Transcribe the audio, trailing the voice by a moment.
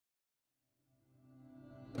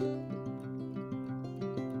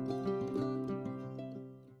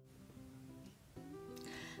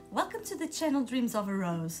Welcome to the channel Dreams of a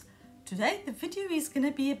Rose. Today the video is going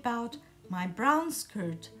to be about my brown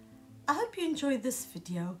skirt. I hope you enjoyed this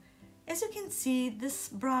video. As you can see, this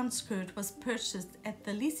brown skirt was purchased at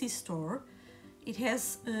the Lisi store. It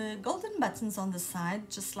has golden buttons on the side,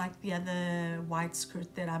 just like the other white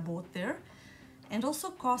skirt that I bought there, and also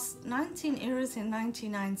cost 19 euros and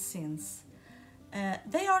 99 cents.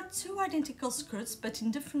 They are two identical skirts but in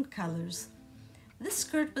different colors. This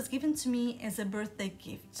skirt was given to me as a birthday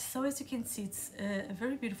gift. So as you can see, it's a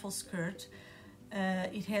very beautiful skirt.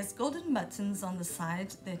 It has golden buttons on the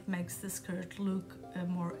side that makes the skirt look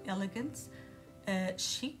more elegant,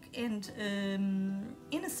 chic, and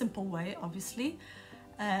in a simple way, obviously.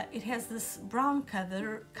 It has this brown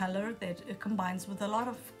color that combines with a lot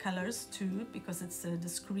of colors too, because it's a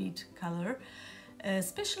discreet color,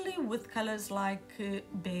 especially with colors like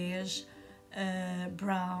beige,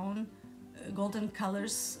 brown, golden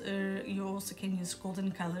colors. You also can use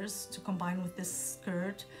golden colors to combine with this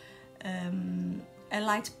skirt. A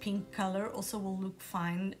light pink color also will look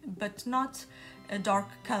fine, but not dark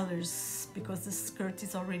colors because the skirt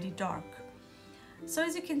is already dark. So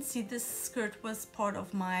as you can see, this skirt was part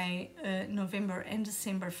of my November and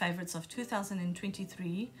December favorites of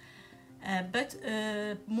 2023. But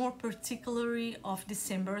more particularly of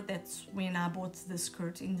December. That's when I bought the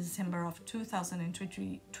skirt, in December of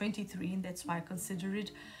 2023, and that's why I consider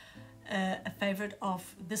it a favorite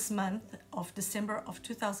of this month of December of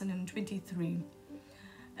 2023.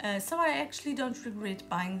 So I actually don't regret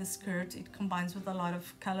buying the skirt. It combines with a lot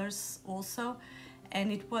of colors also,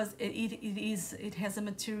 and it has a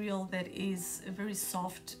material that is very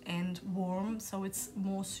soft and warm, so it's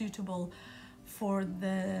more suitable for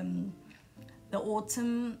the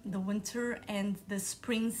autumn, the winter, and the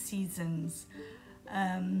spring seasons.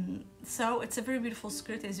 So it's a very beautiful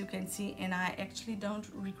skirt, as you can see, and I actually don't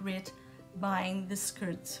regret buying the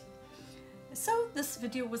skirt. So this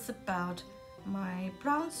video was about my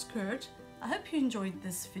brown skirt. I hope you enjoyed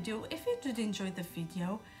this video. If you did enjoy the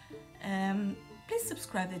video, please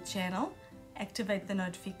subscribe to the channel, activate the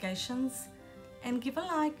notifications, and give a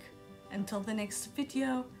like. Until the next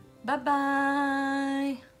video, bye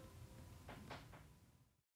bye.